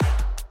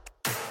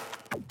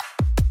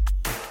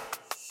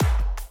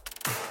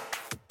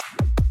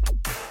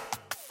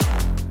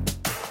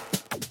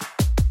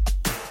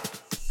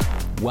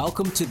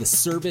Welcome to the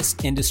Service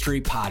Industry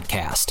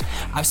Podcast.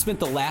 I've spent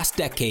the last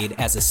decade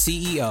as a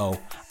CEO,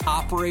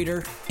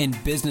 operator,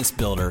 and business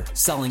builder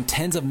selling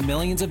tens of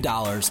millions of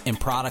dollars in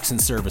products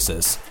and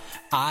services.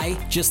 I,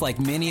 just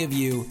like many of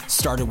you,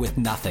 started with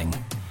nothing.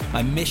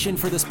 My mission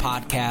for this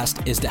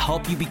podcast is to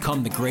help you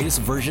become the greatest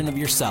version of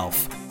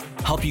yourself,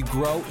 help you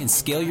grow and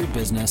scale your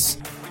business,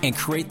 and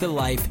create the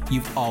life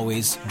you've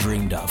always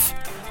dreamed of.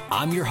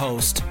 I'm your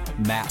host,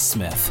 Matt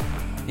Smith.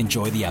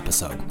 Enjoy the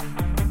episode.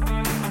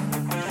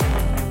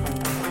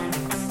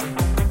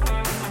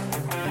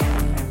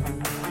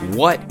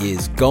 What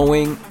is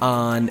going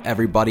on,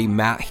 everybody?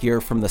 Matt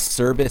here from the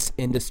Service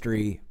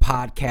Industry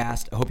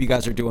Podcast. I hope you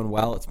guys are doing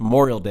well. It's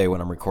Memorial Day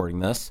when I'm recording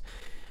this.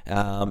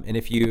 And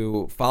if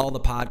you follow the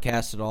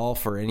podcast at all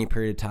for any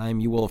period of time,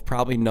 you will have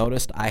probably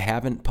noticed I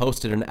haven't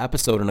posted an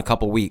episode in a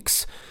couple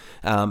weeks.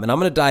 And I'm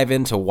going to dive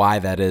into why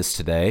that is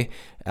today.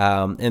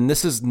 And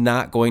this is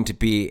not going to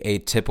be a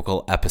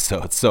typical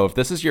episode. So if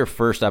this is your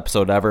first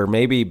episode ever,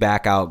 maybe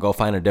back out, go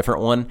find a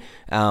different one.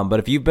 But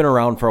if you've been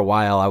around for a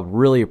while, I would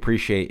really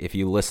appreciate if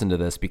you listen to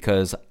this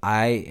because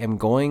I am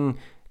going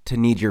to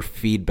need your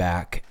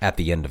feedback at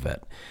the end of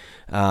it.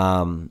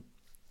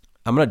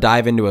 I'm going to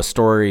dive into a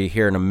story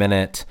here in a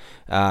minute.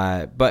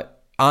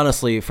 But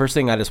honestly, first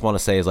thing I just want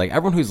to say is like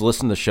everyone who's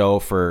listened to the show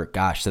for,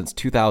 since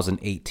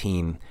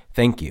 2018,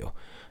 thank you.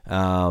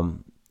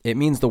 It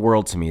means the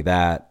world to me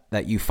that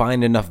you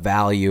find enough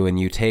value and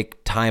you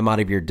take time out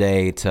of your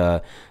day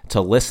to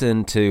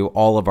listen to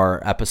all of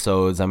our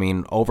episodes. I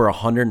mean, over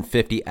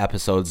 150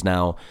 episodes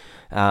now.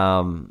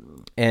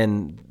 And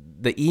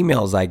the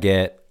emails I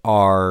get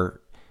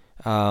are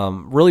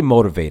really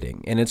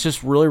motivating, and it's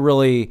just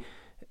really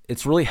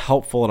it's really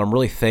helpful, and I'm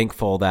really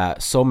thankful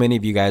that so many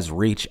of you guys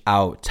reach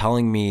out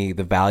telling me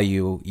the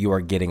value you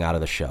are getting out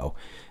of the show.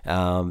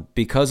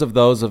 Because of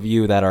those of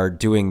you that are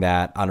doing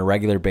that on a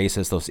regular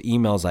basis, those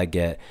emails I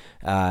get,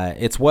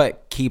 it's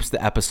what keeps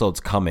the episodes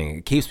coming.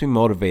 It keeps me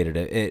motivated.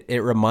 It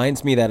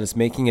reminds me that it's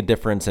making a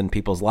difference in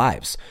people's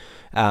lives.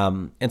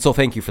 And so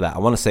thank you for that. I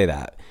want to say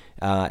that.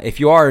 If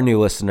you are a new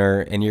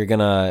listener and you're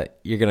gonna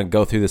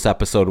go through this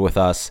episode with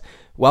us,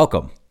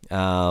 welcome.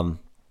 My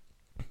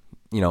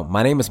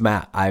name is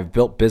Matt. I've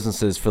built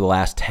businesses for the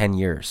last 10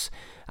 years.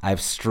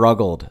 I've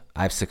struggled.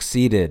 I've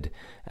succeeded.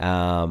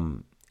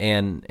 And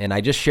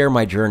I just share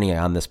my journey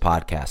on this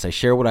podcast. I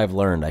share what I've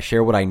learned. I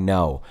share what I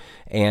know.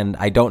 And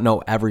I don't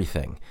know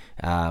everything.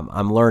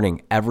 I'm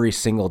learning every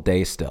single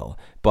day still.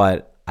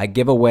 But I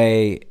give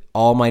away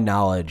all my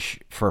knowledge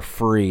for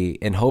free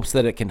in hopes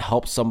that it can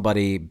help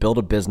somebody build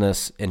a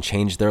business and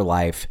change their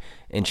life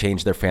and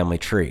change their family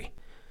tree.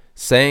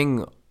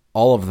 Saying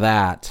all of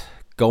that,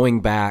 going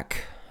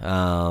back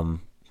to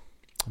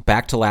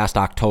last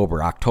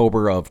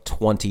October of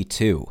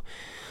 22.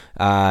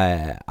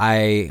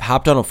 I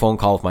hopped on a phone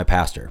call with my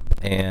pastor,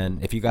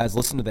 and if you guys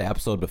listened to the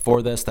episode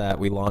before this that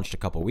we launched a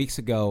couple weeks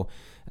ago,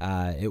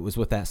 it was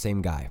with that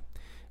same guy,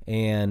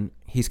 and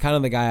he's kind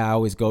of the guy I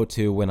always go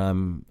to when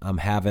I'm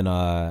having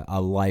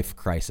a life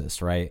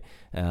crisis, right?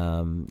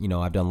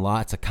 I've done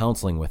lots of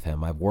counseling with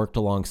him. I've worked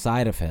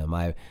alongside of him.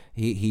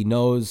 He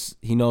knows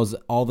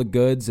all the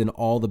goods and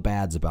all the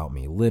bads about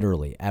me,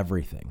 literally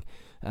everything.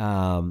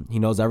 He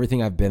knows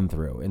everything I've been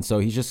through, and so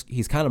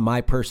he's kind of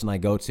my person I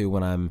go to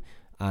when I'm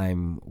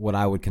what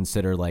I would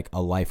consider like a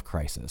life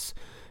crisis.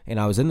 And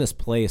I was in this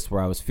place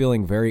where I was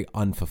feeling very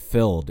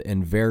unfulfilled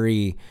and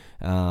very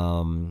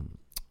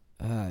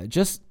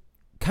just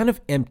kind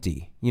of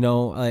empty,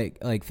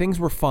 like things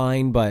were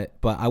fine, but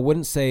I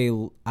wouldn't say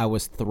I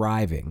was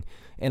thriving.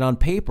 And on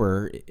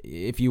paper,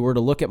 if you were to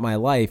look at my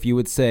life, you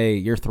would say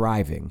you're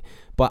thriving.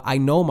 But I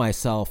know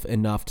myself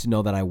enough to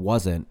know that I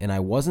wasn't, and I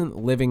wasn't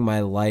living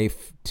my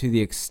life to the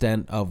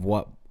extent of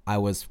what I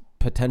was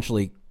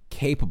potentially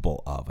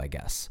capable of, I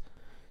guess.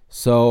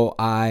 So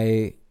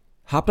I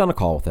hopped on a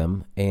call with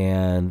him,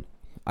 and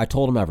I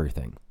told him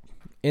everything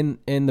in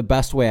the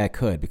best way I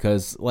could,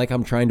 because like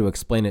I'm trying to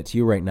explain it to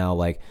you right now,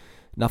 like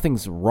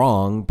nothing's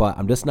wrong, but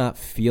I'm just not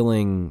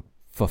feeling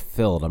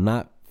fulfilled. I'm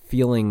not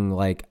feeling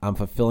like I'm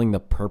fulfilling the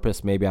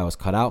purpose maybe I was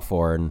cut out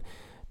for. And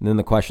then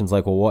the question's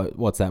like, well,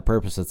 what's that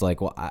purpose? It's like,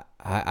 well,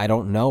 I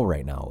don't know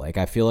right now. Like,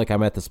 I feel like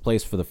I'm at this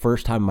place for the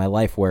first time in my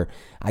life where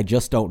I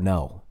just don't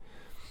know.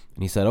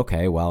 And he said,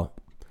 okay, well,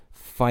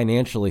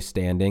 financially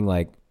standing,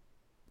 like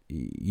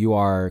you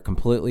are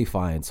completely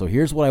fine. So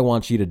here's what I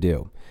want you to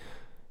do.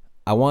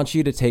 I want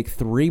you to take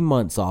 3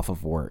 months off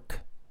of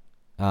work.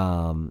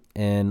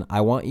 And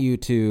I want you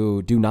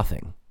to do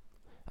nothing.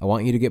 I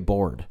want you to get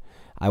bored.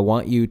 I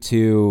want you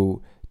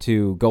to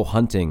go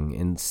hunting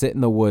and sit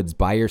in the woods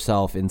by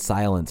yourself in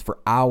silence for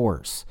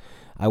hours.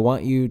 I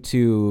want you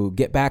to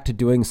get back to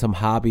doing some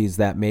hobbies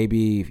that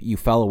maybe you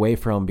fell away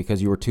from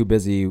because you were too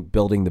busy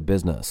building the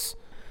business.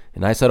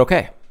 And I said,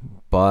 okay,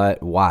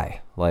 but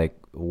why? Like,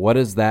 what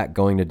is that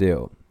going to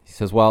do? He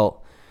says,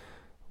 well,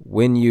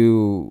 when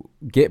you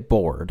get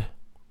bored,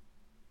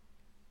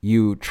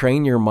 you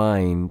train your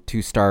mind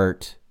to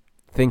start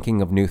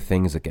thinking of new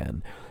things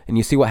again. And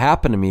you see what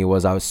happened to me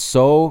was I was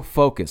so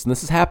focused. And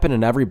this has happened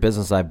in every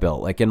business I've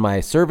built. Like in my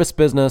service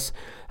business,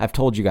 I've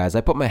told you guys,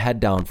 I put my head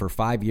down for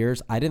 5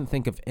 years. I didn't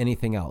think of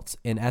anything else.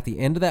 And at the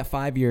end of that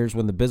 5 years,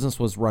 when the business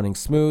was running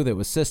smooth, it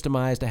was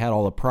systemized, I had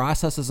all the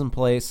processes in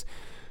place,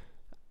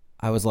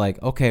 I was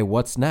like, okay,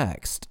 what's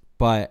next?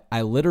 But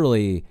I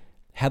literally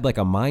had like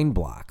a mind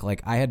block.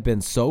 Like I had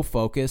been so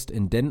focused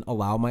and didn't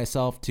allow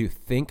myself to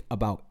think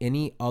about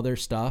any other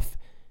stuff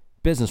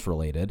business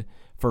related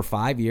for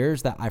 5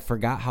 years that I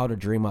forgot how to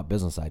dream up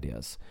business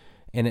ideas.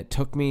 And it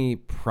took me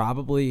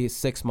probably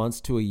 6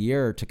 months to a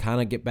year to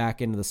kind of get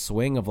back into the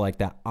swing of like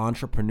that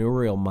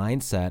entrepreneurial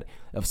mindset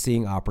of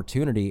seeing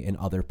opportunity in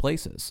other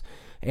places.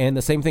 And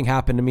the same thing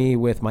happened to me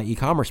with my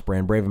e-commerce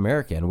brand, Brave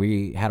American.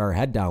 We had our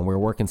head down. We were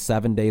working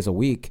 7 days a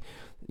week,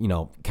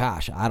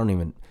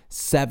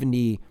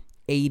 70,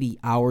 80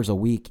 hours a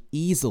week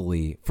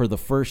easily for the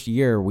first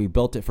year. We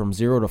built it from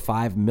 0 to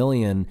 5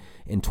 million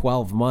in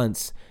 12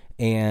 months.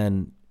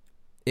 And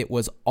it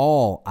was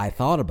all I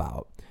thought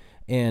about.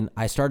 And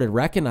I started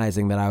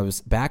recognizing that I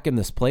was back in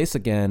this place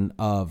again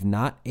of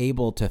not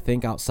able to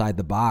think outside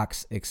the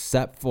box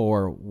except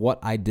for what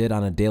I did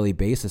on a daily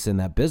basis in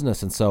that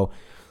business. And so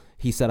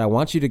he said, I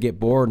want you to get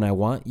bored, and I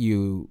want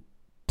you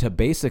to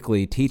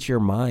basically teach your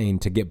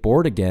mind to get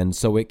bored again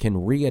so it can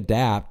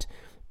readapt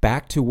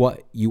back to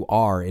what you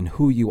are and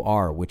who you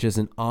are, which is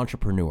an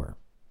entrepreneur.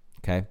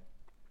 Okay.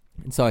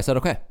 And so I said,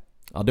 okay,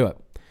 I'll do it.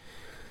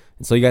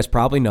 And so you guys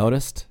probably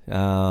noticed,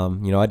 I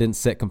didn't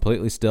sit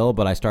completely still,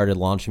 but I started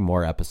launching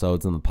more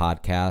episodes in the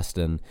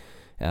podcast, and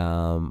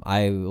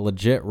I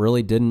legit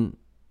really didn't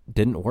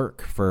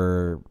work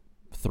for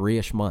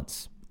 3-ish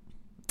months.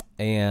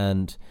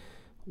 And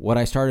what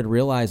I started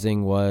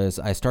realizing was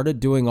I started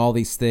doing all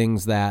these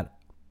things that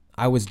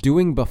I was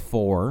doing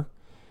before,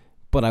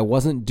 but I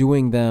wasn't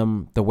doing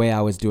them the way I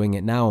was doing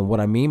it now. And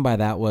what I mean by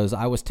that was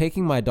I was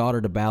taking my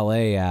daughter to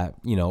ballet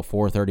at,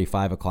 4:30,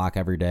 5 o'clock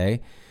every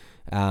day.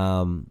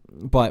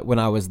 But when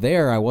I was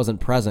there, I wasn't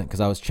present because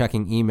I was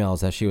checking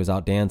emails as she was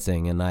out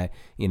dancing, and I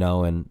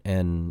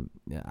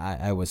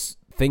was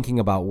thinking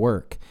about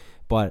work.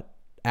 But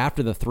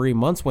after the 3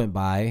 months went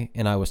by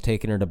and I was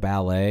taking her to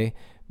ballet,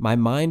 my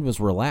mind was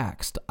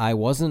relaxed. I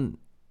wasn't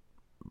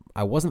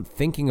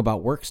thinking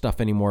about work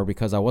stuff anymore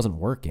because I wasn't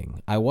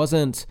working. I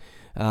wasn't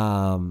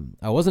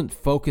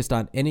focused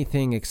on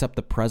anything except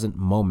the present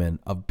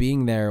moment of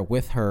being there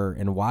with her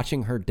and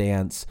watching her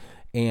dance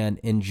and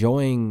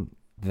enjoying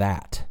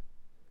that.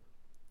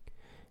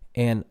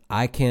 And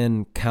I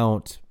can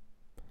count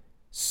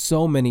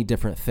so many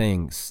different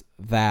things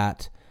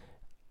that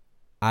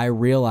I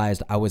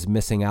realized I was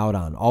missing out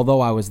on.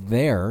 Although I was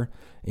there,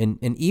 and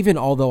even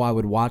although I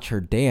would watch her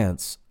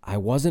dance, I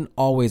wasn't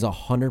always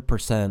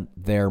 100%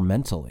 there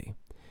mentally.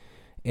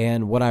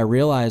 And what I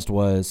realized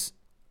was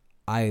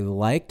I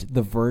liked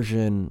the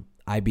version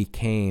I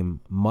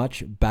became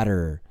much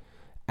better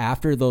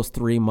after those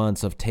 3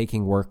 months of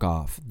taking work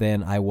off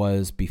than I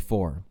was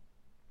before.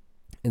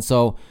 And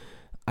so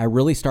I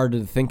really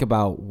started to think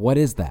about, what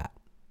is that?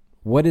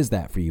 What is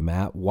that for you,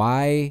 Matt?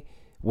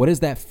 What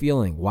is that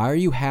feeling? Why are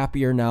you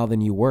happier now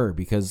than you were?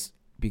 Because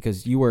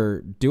you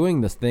were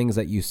doing the things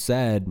that you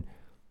said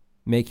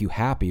make you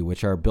happy,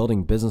 which are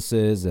building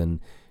businesses, and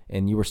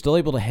you were still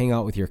able to hang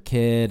out with your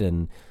kid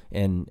and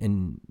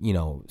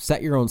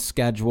set your own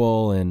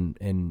schedule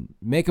and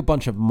make a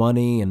bunch of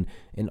money and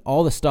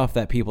all the stuff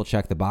that people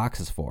check the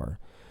boxes for.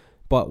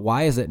 But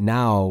why is it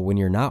now, when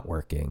you're not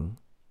working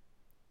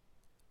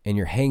and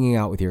you're hanging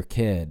out with your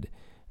kid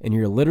and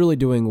you're literally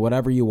doing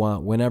whatever you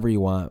want, whenever you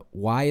want,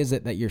 why is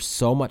it that you're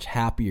so much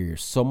happier? You're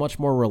so much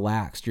more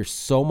relaxed. You're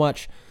so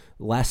much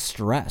less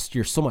stressed.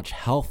 You're so much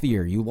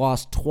healthier. You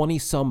lost 20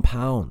 some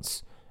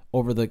pounds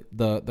over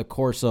the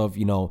course of,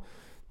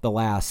 the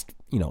last,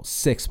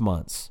 6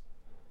 months.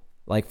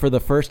 Like, for the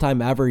first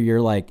time ever, you're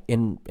like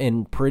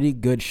in pretty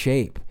good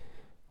shape.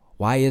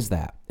 Why is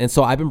that? And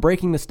so I've been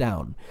breaking this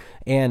down,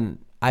 and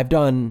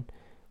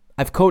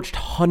I've coached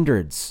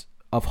hundreds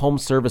of home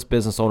service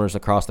business owners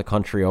across the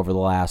country over the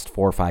last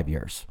 4 or 5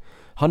 years.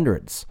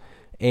 Hundreds.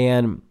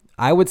 And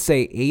I would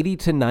say 80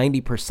 to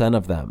 90%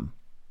 of them,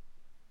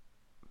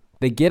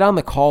 they get on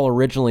the call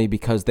originally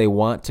because they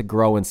want to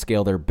grow and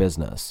scale their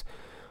business.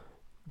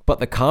 But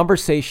the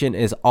conversation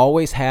is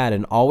always had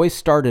and always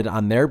started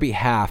on their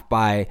behalf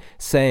by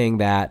saying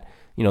that,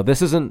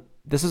 this isn't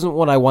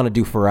what I want to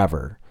do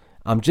forever.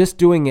 I'm just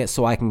doing it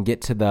so I can get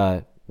to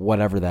the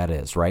whatever that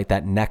is, right?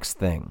 That next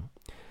thing.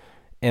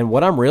 And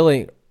what I'm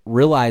really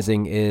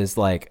realizing is,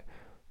 like,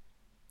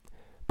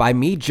 by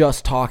me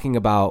just talking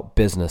about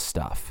business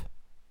stuff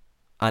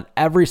on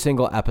every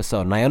single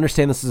episode, and I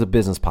understand this is a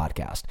business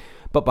podcast,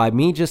 but by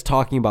me just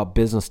talking about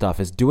business stuff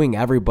is doing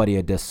everybody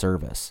a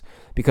disservice.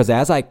 Because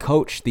as I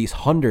coach these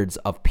hundreds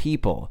of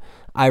people,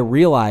 I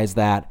realize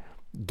that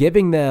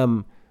giving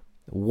them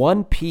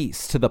one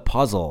piece to the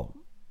puzzle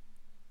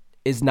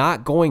is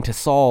not going to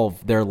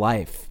solve their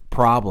life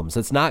problems.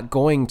 It's not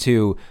going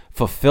to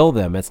fulfill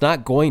them. It's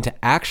not going to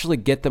actually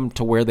get them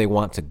to where they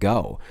want to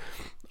go.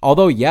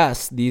 Although,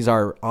 yes, these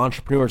are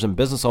entrepreneurs and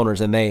business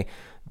owners, and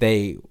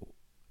they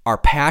are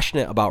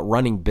passionate about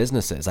running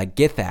businesses. I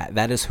get that.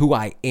 That is who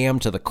I am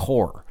to the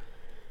core.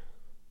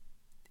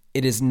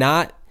 It is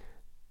not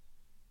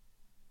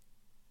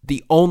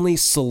the only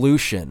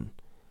solution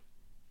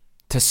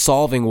to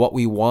solving what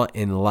we want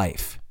in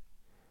life.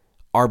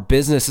 Our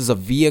business is a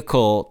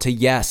vehicle to,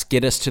 yes,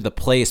 get us to the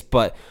place,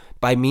 but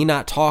by me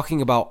not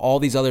talking about all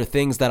these other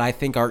things that I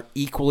think are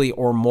equally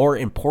or more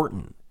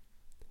important,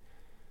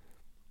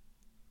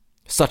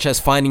 such as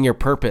finding your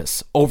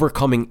purpose,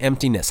 overcoming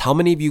emptiness. How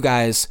many of you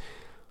guys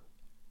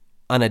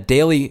on a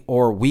daily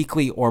or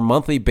weekly or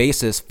monthly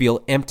basis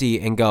feel empty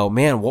and go,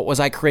 man, what was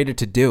I created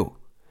to do?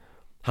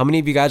 How many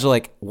of you guys are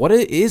like, what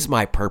is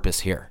my purpose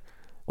here?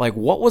 Like,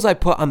 what was I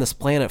put on this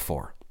planet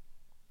for?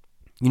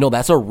 You know,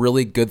 that's a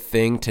really good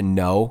thing to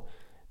know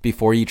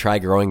before you try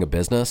growing a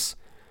business.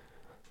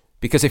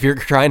 Because if you're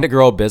trying to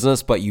grow a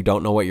business, but you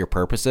don't know what your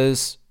purpose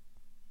is,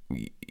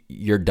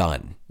 you're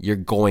done. You're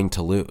going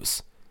to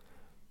lose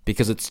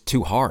because it's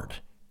too hard,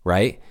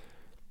 right?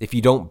 If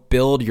you don't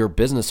build your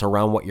business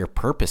around what your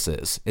purpose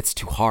is, it's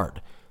too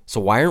hard. So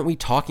why aren't we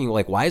talking,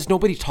 like, why is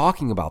nobody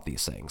talking about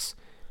these things?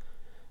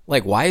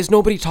 Like, why is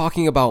nobody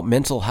talking about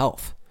mental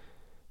health?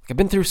 I've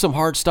been through some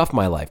hard stuff in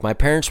my life. My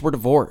parents were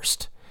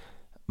divorced.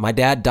 My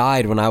dad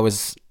died when I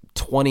was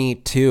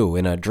 22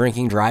 in a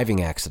drinking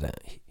driving accident.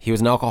 He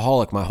was an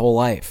alcoholic my whole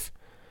life.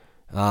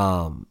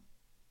 You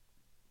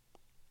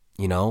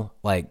know,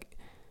 like,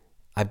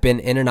 I've been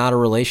in and out of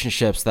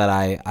relationships that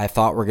I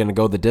thought were going to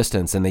go the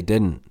distance and they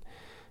didn't.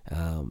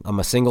 I'm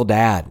a single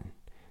dad.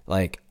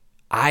 Like,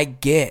 I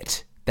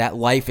get that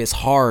life is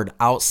hard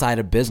outside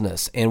of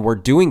business, and we're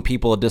doing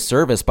people a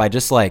disservice by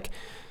just like,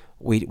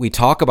 we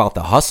talk about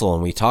the hustle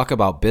and we talk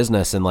about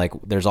business, and like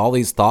there's all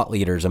these thought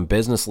leaders and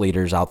business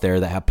leaders out there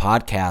that have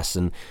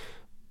podcasts,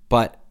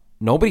 but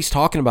nobody's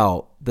talking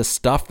about the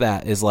stuff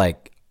that is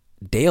like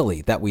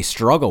daily that we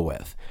struggle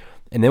with.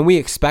 And then we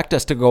expect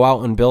us to go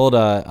out and build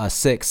a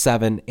 6,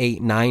 7,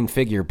 8,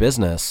 9-figure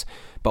business,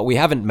 but we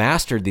haven't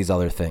mastered these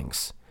other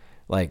things,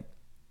 like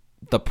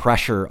the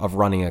pressure of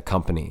running a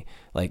company,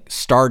 like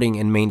starting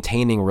and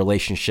maintaining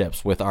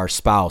relationships with our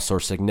spouse or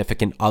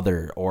significant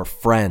other or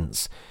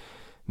friends,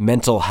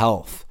 mental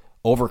health,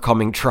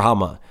 overcoming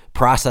trauma,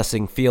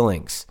 processing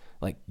feelings,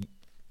 like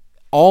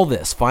all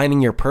this,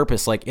 finding your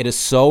purpose. Like, it is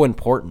so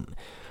important.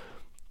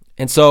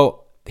 And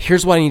so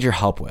here's what I need your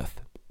help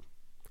with.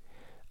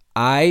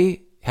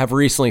 I have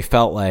recently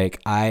felt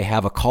like I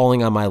have a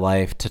calling on my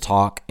life to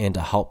talk and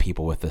to help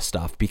people with this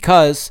stuff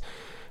because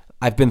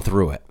I've been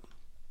through it.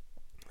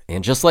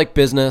 And just like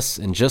business,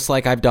 and just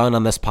like I've done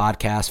on this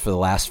podcast for the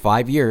last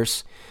 5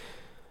 years,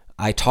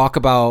 I talk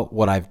about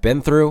what I've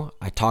been through.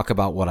 I talk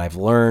about what I've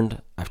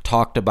learned. I've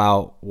talked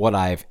about what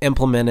I've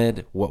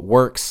implemented, what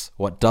works,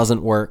 what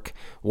doesn't work,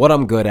 what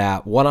I'm good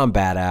at, what I'm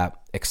bad at,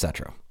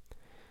 etc.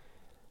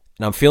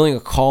 And I'm feeling a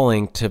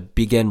calling to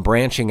begin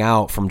branching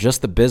out from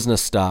just the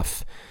business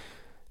stuff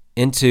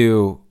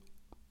into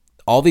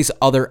all these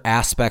other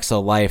aspects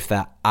of life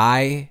that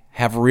I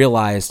have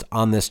realized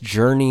on this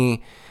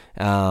journey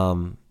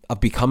of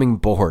becoming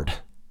bored.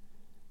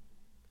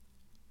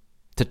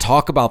 To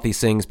talk about these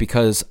things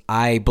because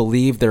I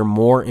believe they're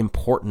more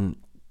important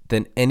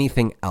than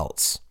anything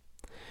else.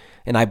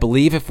 And I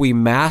believe if we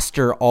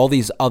master all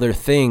these other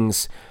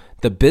things,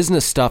 the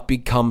business stuff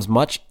becomes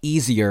much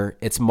easier.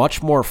 It's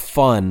much more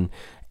fun.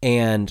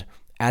 And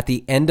at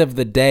the end of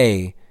the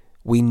day,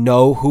 we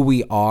know who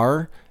we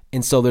are.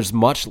 And so there's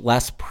much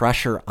less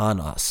pressure on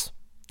us.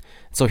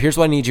 So here's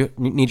what I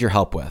need your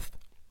help with.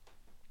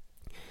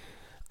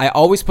 I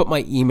always put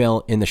my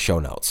email in the show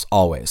notes,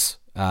 always.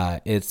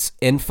 It's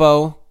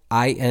info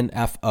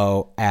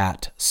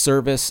at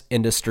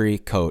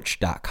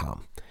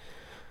serviceindustrycoach.com.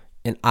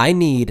 And I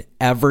need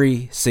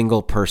every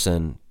single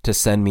person to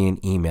send me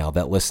an email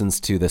that listens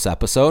to this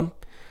episode.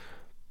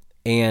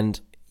 And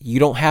you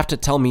don't have to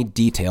tell me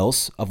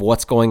details of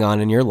what's going on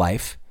in your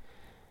life.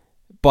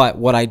 But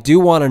what I do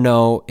want to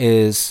know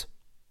is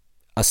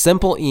a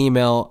simple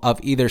email of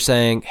either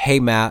saying,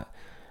 hey, Matt,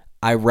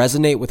 I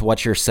resonate with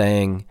what you're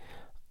saying.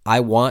 I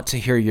want to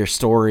hear your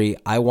story.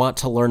 I want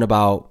to learn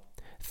about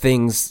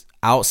things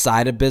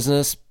outside of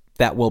business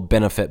that will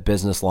benefit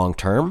business long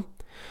term.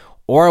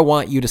 Or I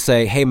want you to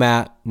say, hey,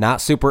 Matt, not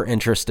super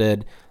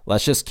interested.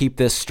 Let's just keep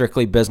this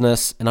strictly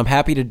business. And I'm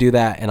happy to do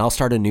that. And I'll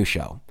start a new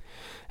show.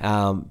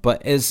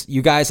 But as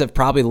you guys have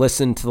probably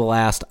listened to the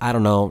last,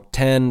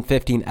 10,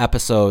 15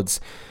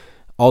 episodes,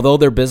 although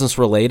they're business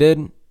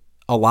related,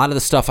 a lot of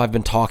the stuff I've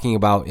been talking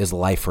about is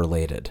life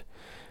related.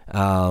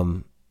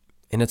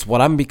 And it's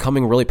what I'm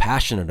becoming really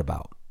passionate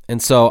about.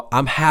 And so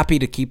I'm happy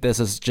to keep this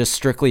as just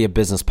strictly a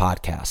business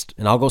podcast.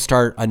 And I'll go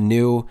start a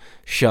new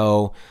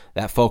show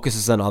that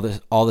focuses on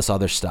all this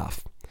other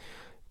stuff.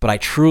 But I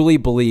truly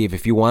believe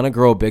if you want to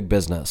grow a big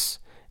business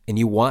and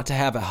you want to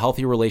have a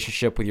healthy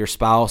relationship with your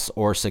spouse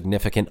or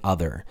significant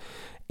other,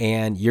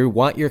 and you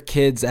want your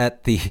kids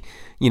at the,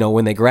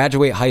 when they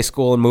graduate high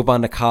school and move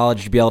on to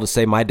college, to be able to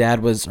say, my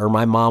dad was, or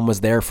my mom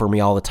was there for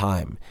me all the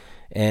time.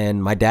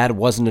 And my dad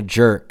wasn't a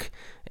jerk.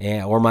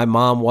 Or my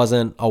mom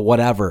wasn't a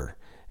whatever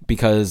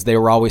because they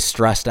were always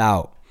stressed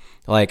out.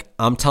 Like,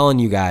 I'm telling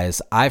you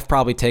guys, I've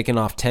probably taken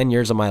off 10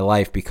 years of my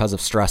life because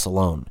of stress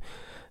alone.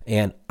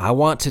 And I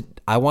want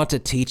to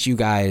teach you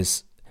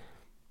guys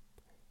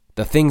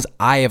the things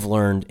I have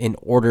learned in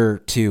order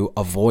to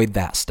avoid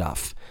that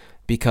stuff.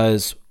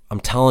 Because I'm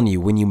telling you,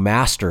 when you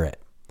master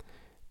it,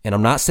 and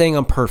I'm not saying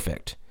I'm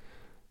perfect,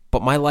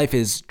 but my life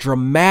is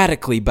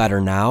dramatically better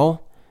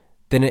now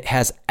than it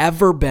has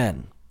ever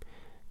been.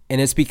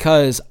 And it's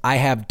because I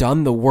have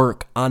done the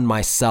work on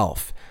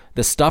myself,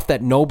 the stuff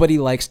that nobody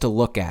likes to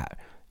look at,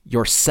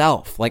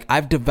 yourself. Like,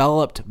 I've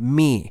developed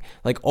me.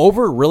 Like,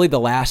 over really the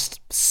last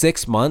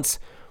 6 months,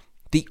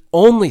 the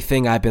only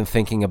thing I've been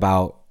thinking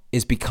about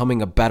is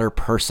becoming a better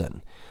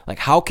person. Like,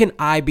 how can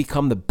I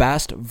become the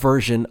best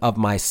version of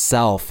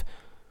myself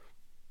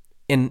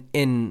in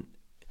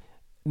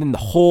the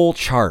whole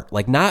chart?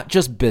 Like, not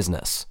just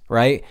business,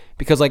 right?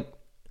 Because, like,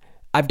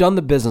 I've done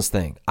the business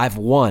thing. I've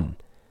won.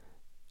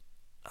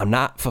 I'm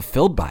not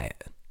fulfilled by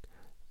it.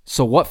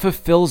 So what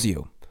fulfills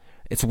you?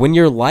 It's when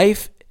your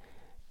life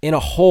in a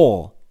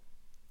whole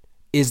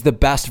is the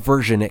best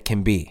version it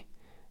can be.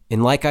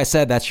 And like I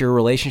said, that's your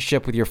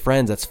relationship with your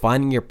friends. That's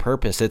finding your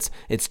purpose.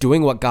 It's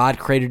doing what God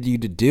created you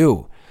to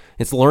do.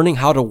 It's learning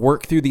how to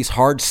work through these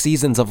hard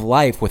seasons of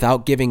life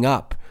without giving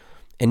up,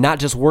 and not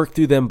just work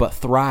through them, but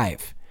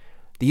thrive.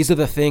 These are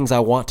the things I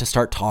want to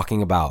start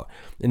talking about.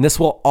 And this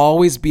will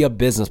always be a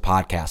business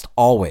podcast,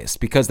 always,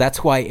 because that's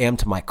who I am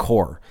to my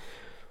core.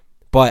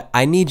 But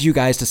I need you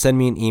guys to send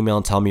me an email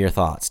and tell me your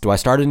thoughts. Do I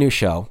start a new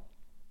show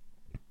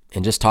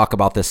and just talk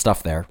about this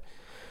stuff there?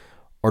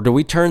 Or do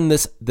we turn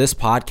this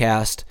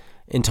podcast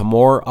into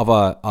more of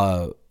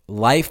a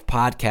life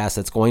podcast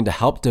that's going to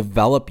help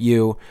develop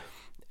you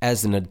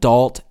as an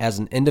adult, as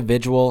an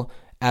individual,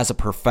 as a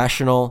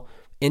professional,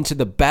 into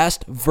the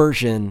best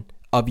version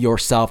of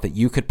yourself that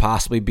you could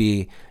possibly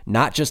be,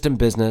 not just in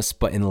business,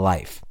 but in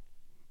life?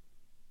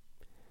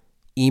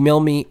 Email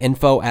me,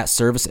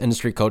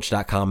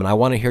 info@serviceindustrycoach.com, and I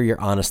want to hear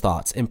your honest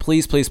thoughts. And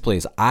please, please,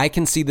 please, I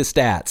can see the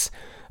stats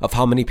of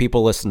how many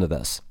people listen to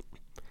this.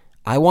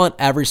 I want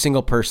every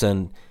single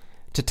person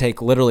to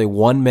take literally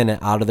 1 minute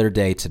out of their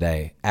day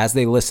today as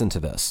they listen to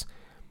this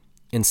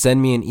and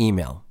send me an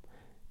email.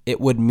 It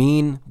would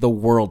mean the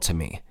world to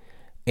me,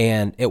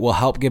 and it will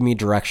help give me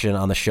direction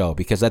on the show,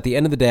 because at the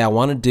end of the day, I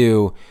want to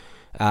do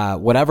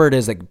whatever it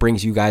is that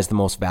brings you guys the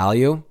most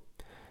value.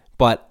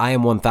 But I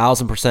am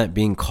 1000%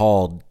 being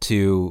called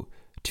to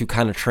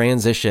kind of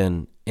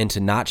transition into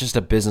not just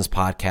a business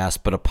podcast,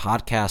 but a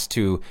podcast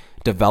to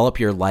develop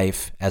your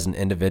life as an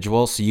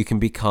individual so you can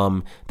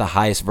become the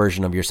highest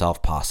version of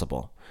yourself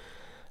possible.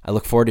 I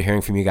look forward to hearing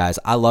from you guys.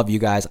 I love you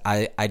guys.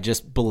 I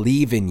just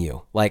believe in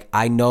you. Like,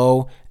 I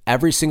know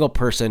every single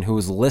person who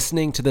is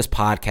listening to this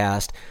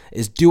podcast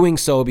is doing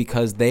so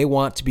because they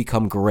want to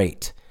become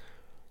great.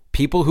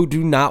 People who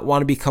do not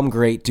want to become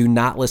great do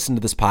not listen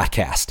to this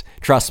podcast.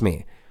 Trust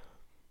me.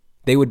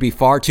 They would be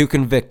far too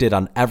convicted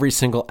on every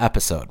single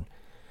episode.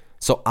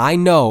 So I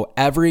know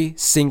every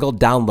single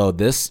download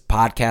this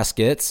podcast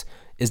gets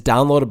is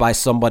downloaded by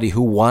somebody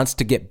who wants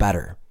to get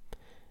better.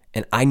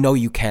 And I know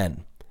you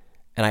can.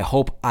 And I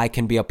hope I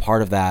can be a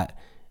part of that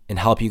and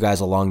help you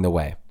guys along the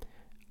way.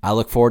 I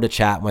look forward to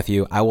chatting with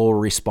you. I will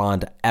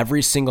respond to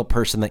every single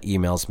person that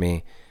emails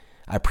me.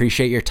 I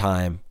appreciate your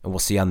time, and we'll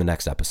see you on the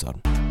next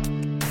episode.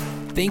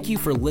 Thank you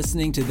for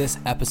listening to this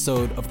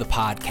episode of the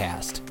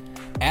podcast.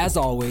 As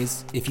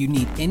always, if you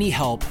need any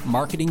help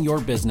marketing your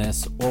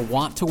business or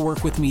want to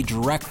work with me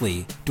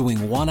directly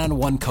doing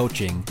one-on-one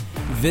coaching,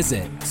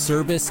 visit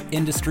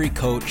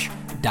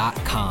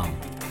serviceindustrycoach.com.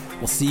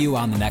 We'll see you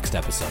on the next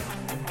episode.